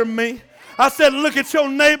going to hear me. I said, look at your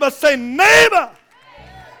neighbor, say, neighbor,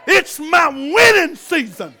 it's my winning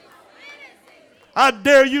season. I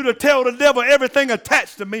dare you to tell the devil everything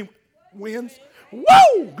attached to me wins.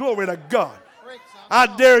 Whoa! Glory to God. I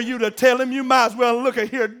dare you to tell him, you might as well look at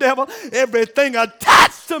here, devil. Everything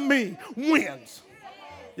attached to me wins.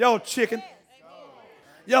 Y'all chicken.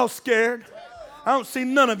 Y'all scared. I don't see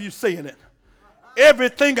none of you saying it.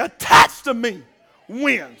 Everything attached to me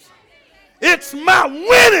wins. It's my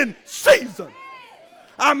winning season.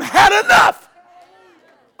 I'm had enough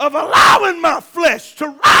of allowing my flesh to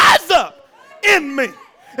rise up in me.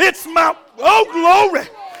 It's my, oh glory.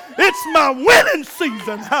 It's my winning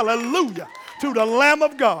season. Hallelujah. To the Lamb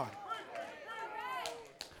of God.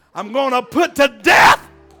 I'm going to put to death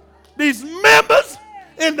these members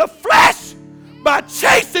in the flesh by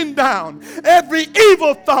chasing down every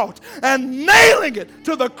evil thought and nailing it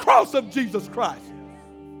to the cross of Jesus Christ.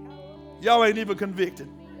 Y'all ain't even convicted.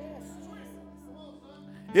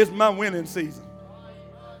 It's my winning season.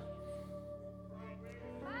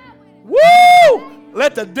 Woo!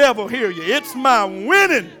 Let the devil hear you. It's my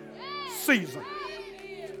winning season.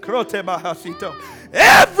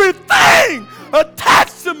 Everything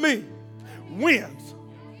attached to me wins.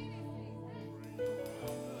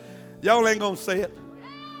 Y'all ain't gonna say it.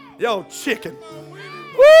 Y'all chicken.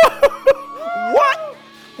 What?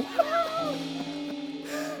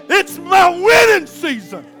 It's my winning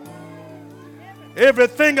season.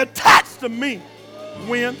 Everything attached to me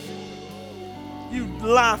wins. You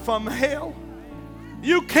lie from hell.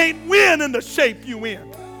 You can't win in the shape you in.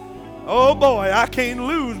 Oh boy, I can't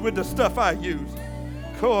lose with the stuff I use.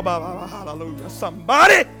 Hallelujah.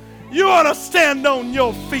 Somebody, you ought to stand on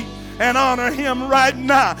your feet and honor him right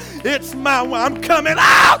now. It's my, I'm coming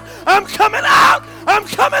out. I'm coming out. I'm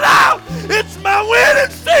coming out. It's my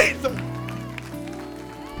winning season.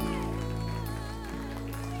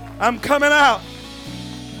 I'm coming out.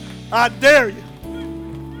 I dare you.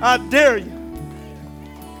 I dare you.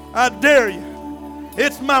 I dare you.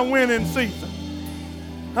 It's my winning season.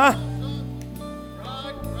 Huh?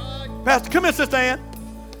 Pastor, come here, Sister Ann.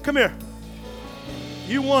 Come here.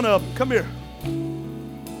 You one of them. Come here.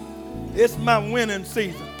 It's my winning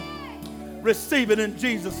season. Receive it in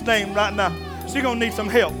Jesus' name right now. She's going to need some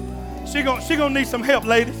help. She's gonna need some help,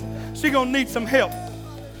 ladies. She's going to need some help.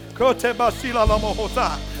 Glory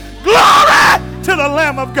to the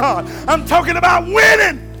Lamb of God. I'm talking about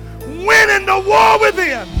winning. Winning the war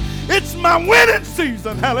within. It's my winning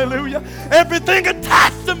season. Hallelujah. Everything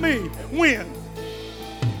attached to me wins.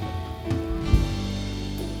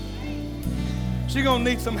 She's going to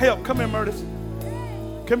need some help. Come here, Murtis.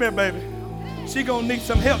 Come here, baby. She's going to need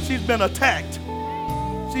some help. She's been attacked.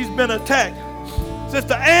 She's been attacked.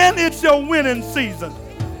 Sister Ann, it's your winning season.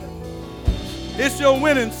 It's your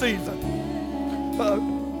winning season.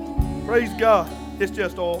 Praise God. It's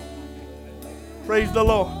just all. Praise the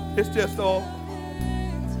Lord. It's just all.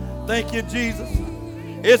 Thank you, Jesus.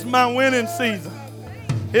 It's my winning season.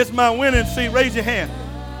 It's my winning season. Raise your hand.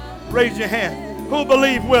 Raise your hand. Who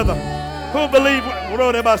believe with her? Who believe?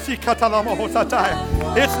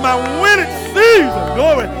 It's my winning season.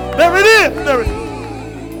 Glory. There it is. There it is.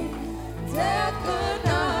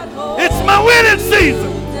 It's my winning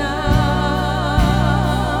season.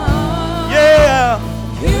 Yeah.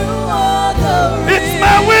 It's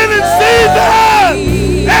my winning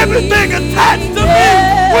season. Everything attached to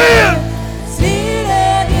me wins.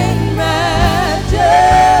 Seated in majesty.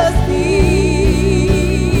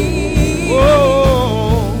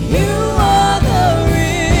 Whoa. You are the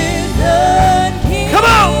risen King. Come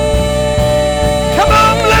on. Come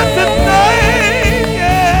on, bless his name.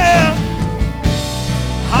 Yeah.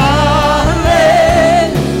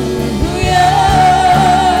 Hallelujah.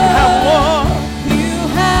 Have won. You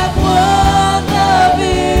have won the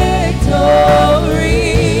victory.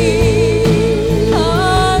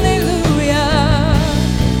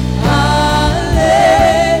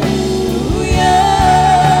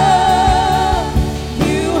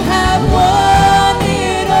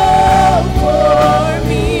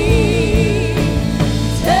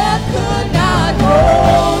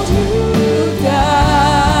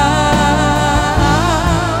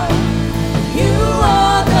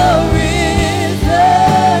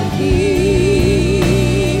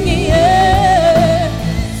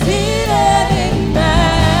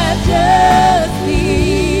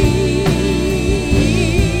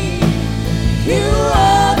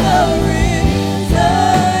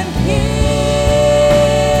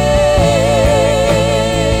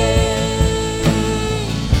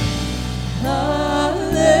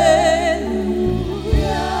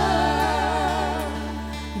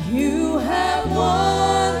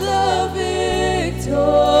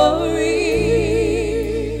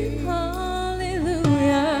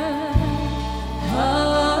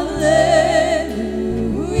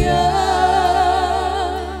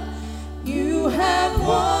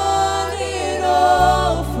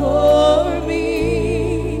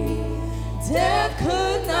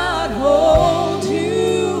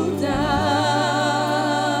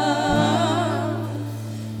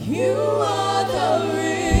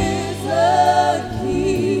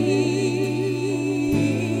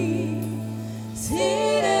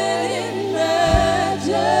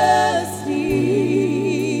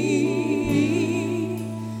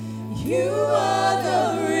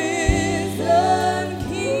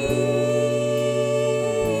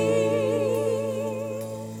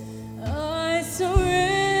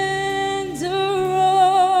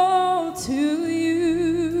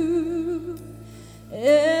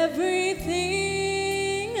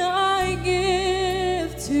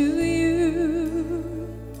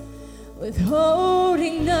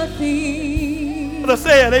 Withholding nothing. To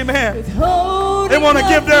say it, amen. Withholding They want to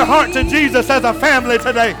give their heart to nothing. Jesus as a family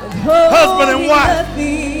today. Withholding Husband and wife.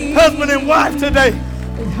 nothing. Husband and wife today.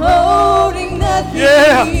 Withholding nothing.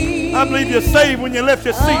 Yeah. I believe you're saved when you left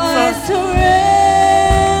your seat, I son.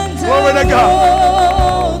 surrender Glory to God.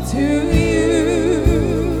 all to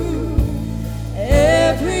you.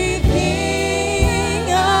 Everything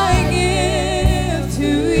I give to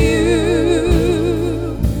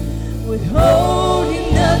you.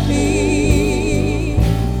 Withholding nothing.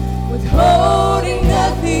 Withholding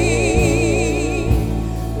nothing.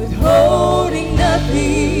 Withholding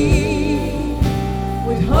nothing.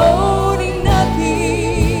 Withholding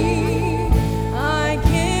nothing. I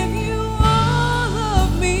give you all of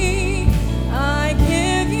me. I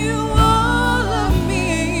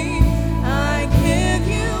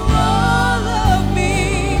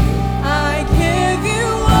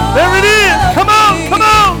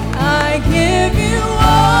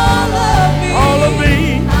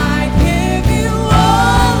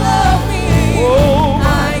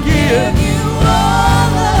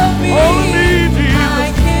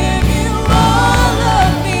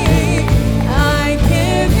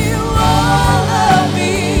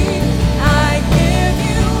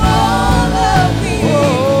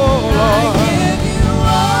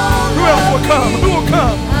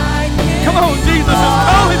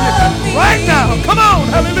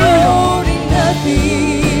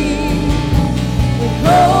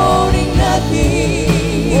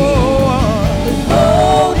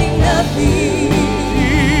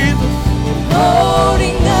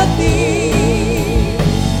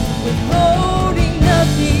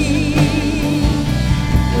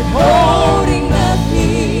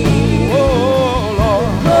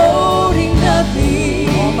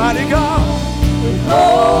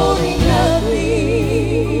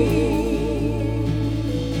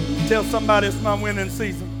somebody, it's my winning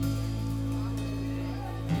season.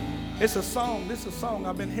 It's a song. This is a song.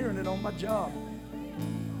 I've been hearing it on my job.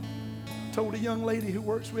 Told a young lady who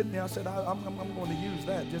works with me, I said, I'm going to use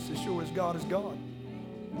that just as sure as God is God.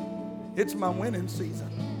 It's my winning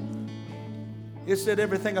season. It said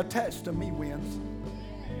everything attached to me wins.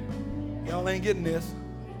 Y'all ain't getting this.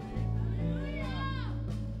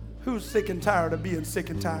 Who's sick and tired of being sick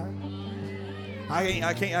and tired?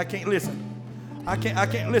 I can't listen. I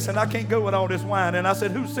can't listen. I can't go with all this wine. And I said,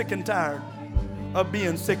 who's sick and tired of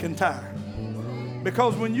being sick and tired?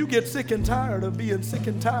 Because when you get sick and tired of being sick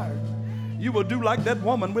and tired, you will do like that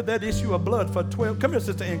woman with that issue of blood for 12. Come here,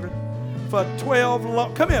 Sister Ingrid. For 12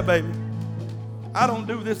 long. Come here, baby. I don't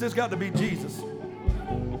do this. This got to be Jesus.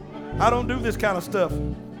 I don't do this kind of stuff.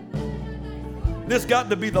 This got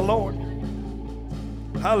to be the Lord.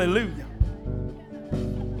 Hallelujah.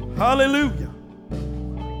 Hallelujah.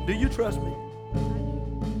 Do you trust me?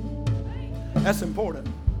 That's important.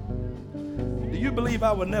 Do you believe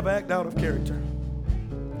I would never act out of character?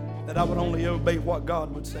 That I would only obey what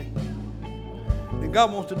God would say? And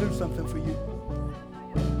God wants to do something for you.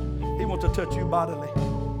 He wants to touch you bodily.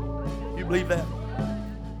 You believe that?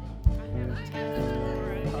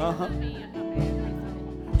 Uh-huh.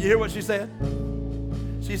 You hear what she said?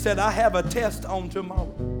 She said, I have a test on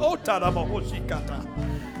tomorrow. Oh, tadabahoshikata.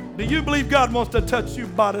 Do you believe God wants to touch you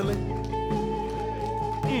bodily?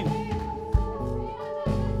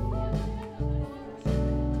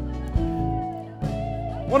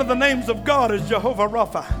 One of the names of God is Jehovah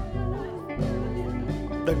Rapha,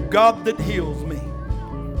 the God that heals me.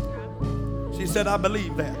 She said, I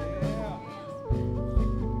believe that.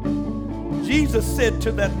 Jesus said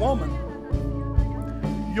to that woman,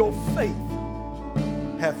 your faith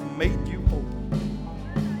hath made you whole.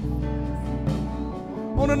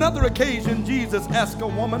 On another occasion, Jesus asked a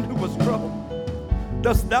woman who was troubled,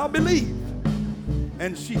 dost thou believe?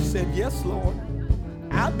 And she said, yes, Lord,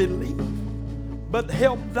 I believe, but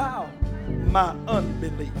help thou my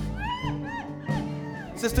unbelief.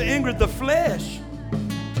 Sister Ingrid, the flesh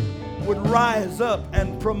would rise up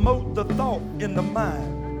and promote the thought in the mind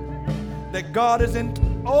that God is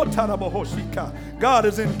God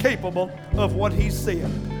is incapable of what he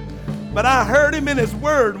said. But I heard him in his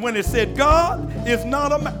word when he said, God is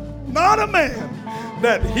not a man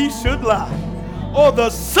that he should lie, or the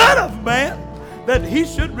Son of Man that he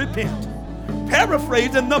should repent.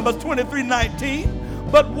 Paraphrase in Numbers 23:19,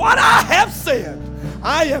 but what I have said,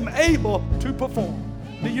 I am able to perform.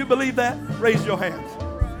 Do you believe that? Raise your hands.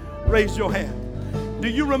 Raise your hand. Do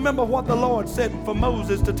you remember what the Lord said for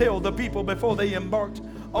Moses to tell the people before they embarked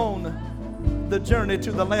on the journey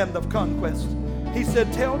to the land of conquest? He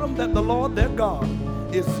said, tell them that the Lord their God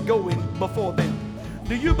is going before them.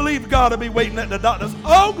 Do you believe God will be waiting at the doctor's?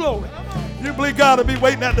 Oh, glory. You believe God will be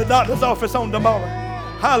waiting at the doctor's office on tomorrow?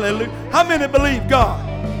 Hallelujah. How many believe God?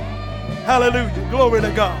 Hallelujah. Glory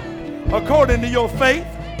to God. According to your faith,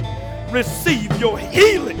 receive your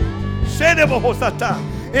healing.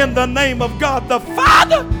 In the name of God, the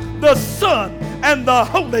Father, the Son, and the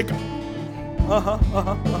Holy Ghost.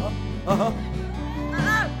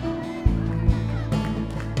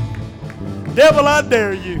 Devil, I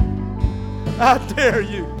dare you. I dare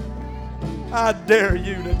you. I dare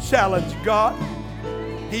you to challenge God.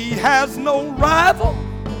 He has no rival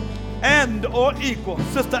and or equal.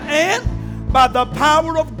 Sister Ann, by the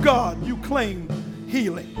power of God, you claim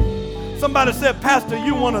healing. Somebody said, Pastor,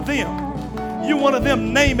 you one of them. You one of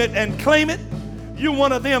them name it and claim it. You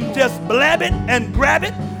one of them just blab it and grab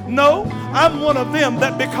it. No, I'm one of them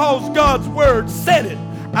that because God's word said it,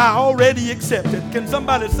 I already accept it. Can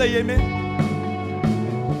somebody say amen?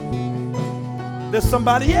 There's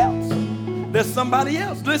somebody else. There's somebody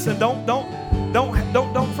else. Listen, don't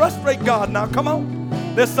frustrate God now. Come on.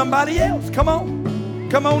 There's somebody else. Come on.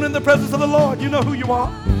 Come on in the presence of the Lord. You know who you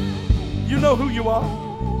are. You know who you are.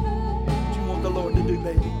 What you want the Lord to do,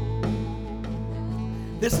 baby?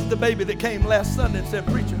 This is the baby that came last Sunday and said,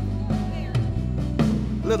 preacher,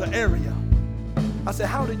 little area. I said,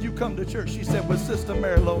 how did you come to church? She said, with Sister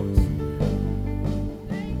Mary Lois.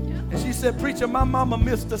 And she said, preacher, my mama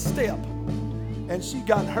missed a step and she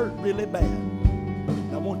got hurt really bad.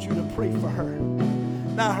 I want you to pray for her.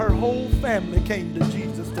 Now her whole family came to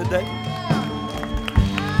Jesus today.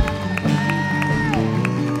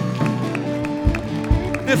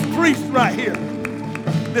 This priest right here,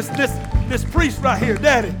 this priest right here,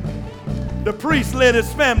 Daddy, the priest led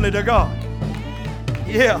his family to God.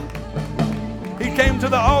 Yeah. He came to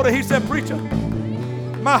the altar. He said, preacher,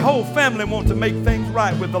 my whole family wants to make things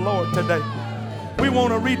right with the Lord today. We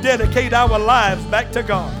want to rededicate our lives back to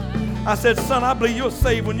God. I said, son, I believe you're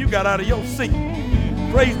saved when you got out of your seat.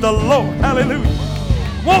 Praise the Lord. Hallelujah.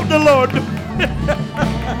 Won't the Lord do it?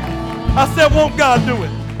 I said, won't God do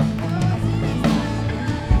it?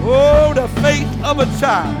 Oh, the faith of a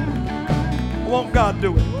child. Won't God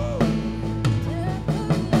do it?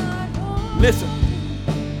 Listen,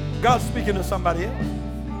 God's speaking to somebody else.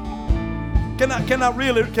 Can I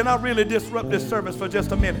really disrupt this service for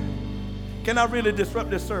just a minute? Can I really disrupt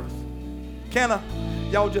this service? Can I?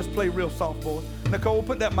 Y'all just play real soft, boys. Nicole,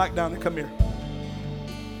 put that mic down and come here.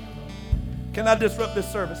 Can I disrupt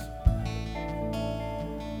this service?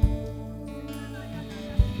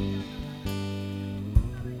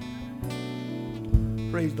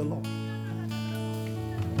 Praise the Lord.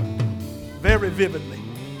 Very vividly.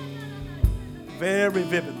 Very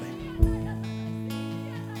vividly.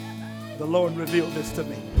 The Lord revealed this to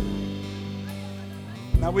me.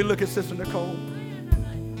 Now we look at Sister Nicole.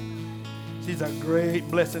 She's a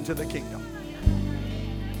great blessing to the kingdom.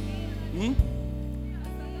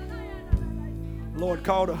 Lord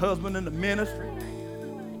called her husband in the ministry.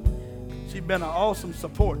 She's been an awesome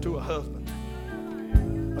support to her husband.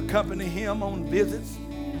 Accompany him on visits,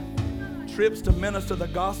 trips to minister the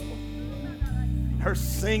gospel. Her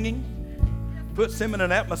singing puts him in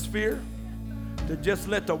an atmosphere to just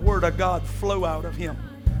let the word of God flow out of him.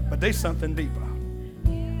 But there's something deeper.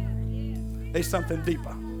 There's something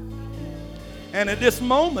deeper. And at this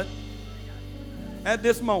moment,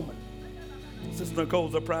 Sister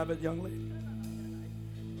Nicole's a private young lady.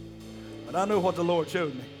 But I know what the Lord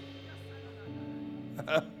showed me.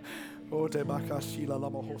 I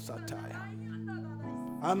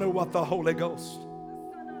know what the Holy Ghost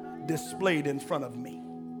displayed in front of me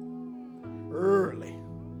early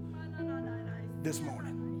this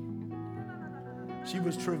morning. She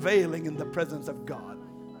was travailing in the presence of God.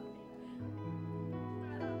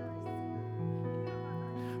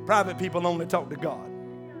 Private people only talk to God.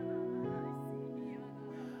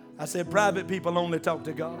 I said private people only talk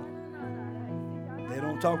to God. They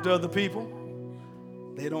don't talk to other people.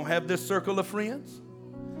 They don't have this circle of friends.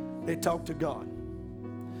 They talk to God.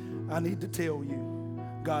 I need to tell you,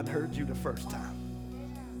 God heard you the first time.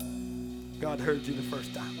 God heard you the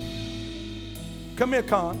first time. Come here,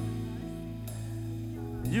 Con.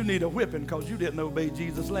 You need a whipping because you didn't obey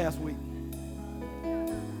Jesus last week.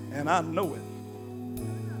 And I know it.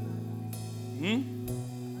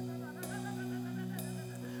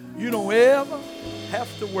 You don't ever have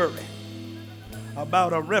to worry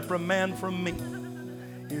about a reprimand from me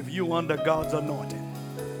if you're under God's anointing.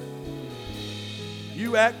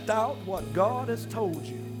 You act out what God has told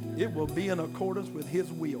you. It will be in accordance with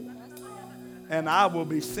His will. And I will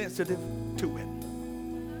be sensitive to it.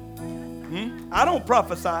 I don't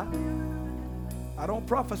prophesy. I don't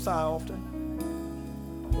prophesy often.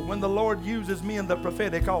 But when the Lord uses me in the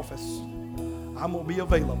prophetic office, I'm going to be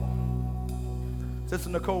available. Sister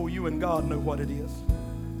Nicole, you and God know what it is.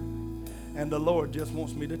 And the Lord just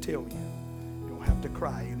wants me to tell you, you don't have to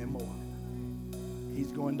cry anymore. He's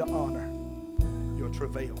going to honor your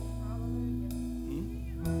travail.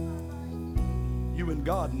 You and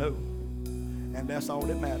God know. And that's all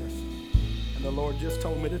that matters. And the Lord just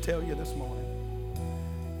told me to tell you this morning,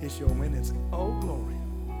 it's your winning season. Oh, glory.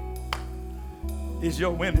 It's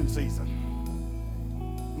your winning season.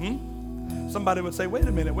 Somebody would say, wait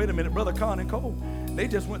a minute, Brother Con and Cole, they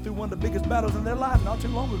just went through one of the biggest battles in their life not too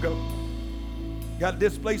long ago. Got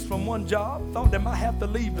displaced from one job, thought they might have to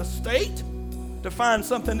leave the state to find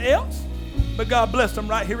something else, but God blessed them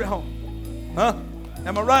right here at home. Huh?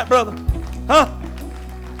 Am I right, brother? Huh?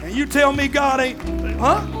 And you tell me God ain't,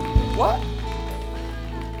 huh? What?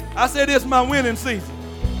 I said it's my winning season.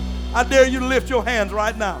 I dare you to lift your hands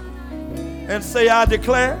right now and say, I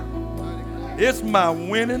declare it's my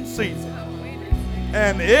winning season.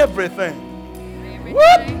 And everything,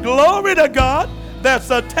 whoop, glory to God,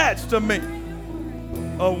 that's attached to me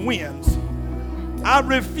wins. I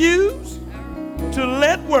refuse to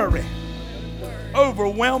let worry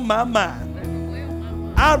overwhelm my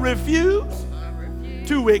mind. I refuse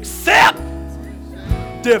to accept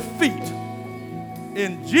defeat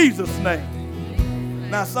in Jesus' name.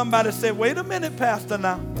 Now somebody said, wait a minute, Pastor,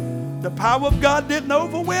 now. The power of God didn't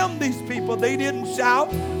overwhelm these people. They didn't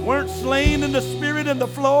shout, weren't slain in the spirit and the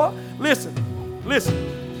floor. Listen.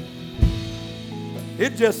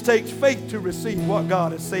 It just takes faith to receive what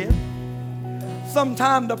God has said.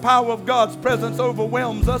 Sometimes the power of God's presence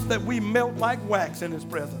overwhelms us that we melt like wax in His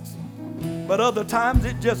presence. But other times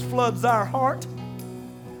it just floods our heart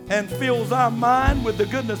and fills our mind with the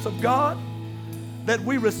goodness of God that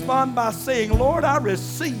we respond by saying, Lord, I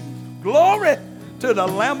receive. Glory to the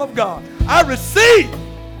Lamb of God. I receive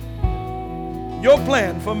your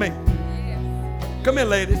plan for me. Come here,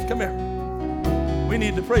 ladies. Come here. We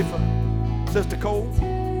need to pray for Sister Cole.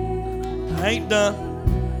 I ain't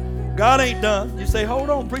done. God ain't done. You say, hold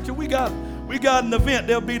on, preacher. We got an event.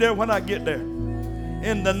 They'll be there when I get there.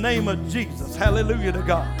 In the name of Jesus. Hallelujah to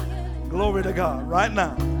God. Glory to God. Right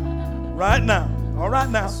now. Right now. All right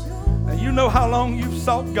now. And you know how long you've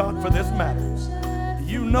sought God for this matter.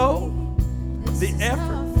 You know the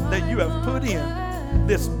effort that you have put in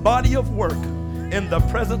this body of work in the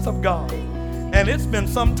presence of God. And it's been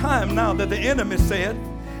some time now that the enemy said,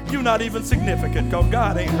 you're not even significant because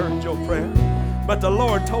God ain't heard your prayer. But the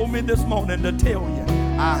Lord told me this morning to tell you,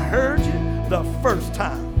 I heard you the first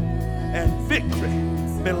time. And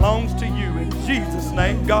victory belongs to you in Jesus'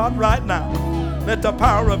 name. God, right now, let the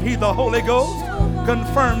power of He, the Holy Ghost,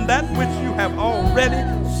 confirm that which you have already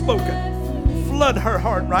spoken. Flood her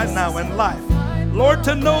heart right now in life. Lord,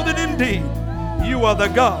 to know that indeed you are the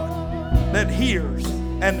God that hears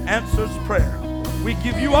and answers prayer. We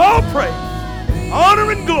give you all praise,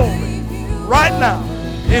 honor, and glory right now.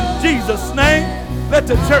 In Jesus' name, let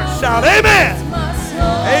the church shout, amen.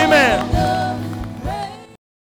 Amen.